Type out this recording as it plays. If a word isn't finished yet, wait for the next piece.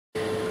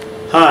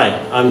Hi,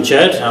 I'm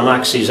Jed, I'm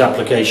AXYZ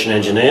Application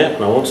Engineer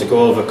and I want to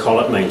go over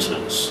collet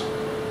maintenance.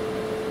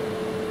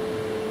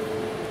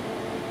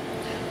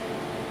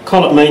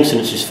 Collet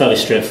maintenance is fairly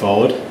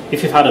straightforward.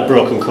 If you've had a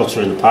broken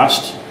cutter in the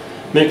past,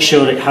 make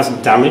sure it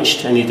hasn't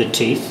damaged any of the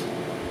teeth,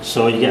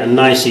 so you get a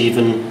nice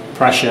even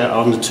pressure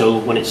on the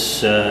tool when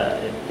it's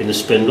in the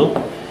spindle.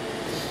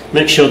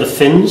 Make sure the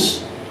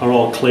fins are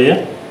all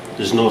clear,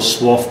 there's no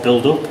swarf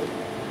build-up,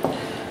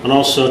 and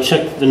also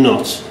check the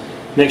nut.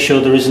 Make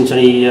sure there isn't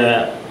any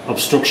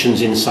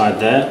obstructions inside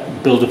there,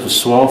 build up of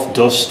swarf,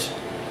 dust,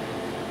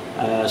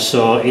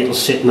 so it'll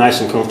sit nice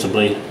and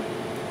comfortably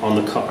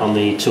on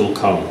the tool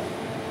column.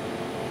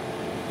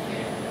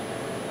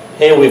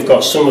 Here we've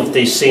got some of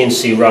the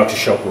CNC router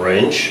shop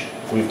range.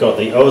 We've got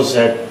the OZ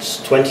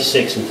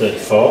 26 and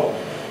 34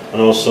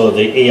 and also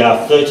the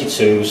ER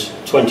 32s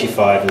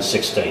 25 and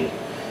 16.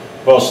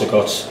 We've also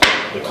got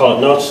the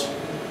collet nut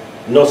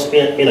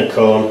in a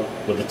cone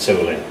with the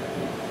tool in.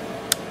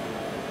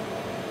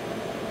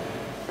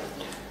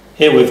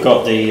 Here we've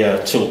got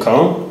the tool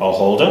cone or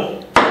holder,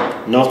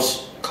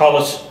 nut,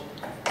 collet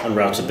and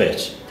router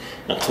bit.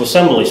 Now to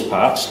assemble these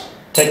parts,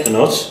 take the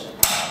nut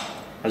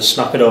and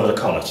snap it over the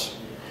collet,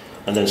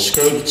 and then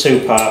screw the two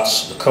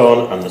parts, the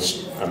cone and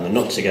the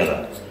nut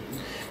together.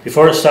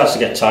 Before it starts to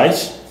get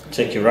tight,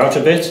 take your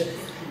router bit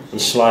and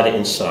slide it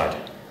inside.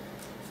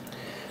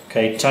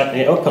 Okay, tighten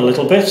it up a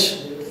little bit,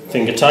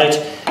 finger tight,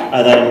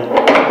 and then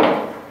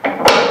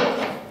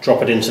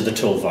drop it into the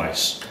tool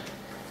vise.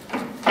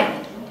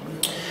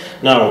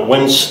 Now,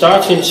 when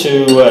starting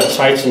to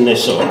tighten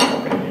this up,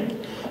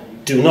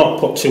 do not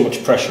put too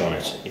much pressure on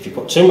it. If you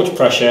put too much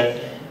pressure,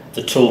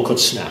 the tool could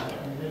snap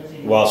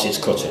whilst it's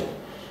cutting.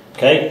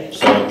 Okay,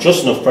 so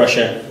just enough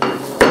pressure,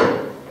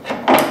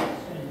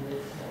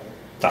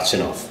 that's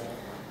enough.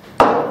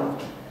 To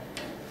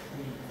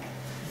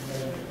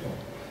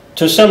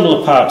assemble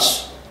the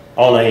parts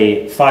on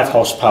a 5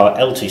 horsepower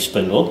Elte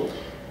spindle,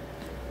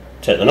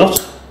 take the nut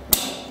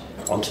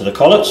onto the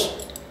collet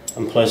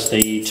and place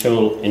the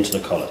tool into the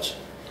collet.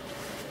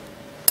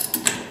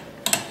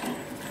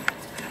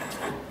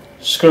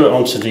 Screw it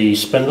onto the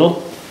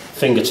spindle,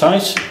 finger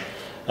tight,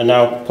 and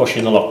now push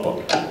in the lock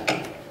button.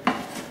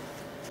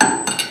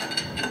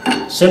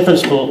 Same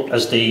principle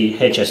as the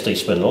HSD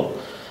spindle.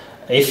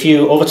 If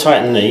you over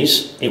tighten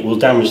these, it will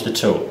damage the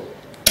tool.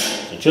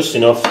 So just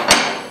enough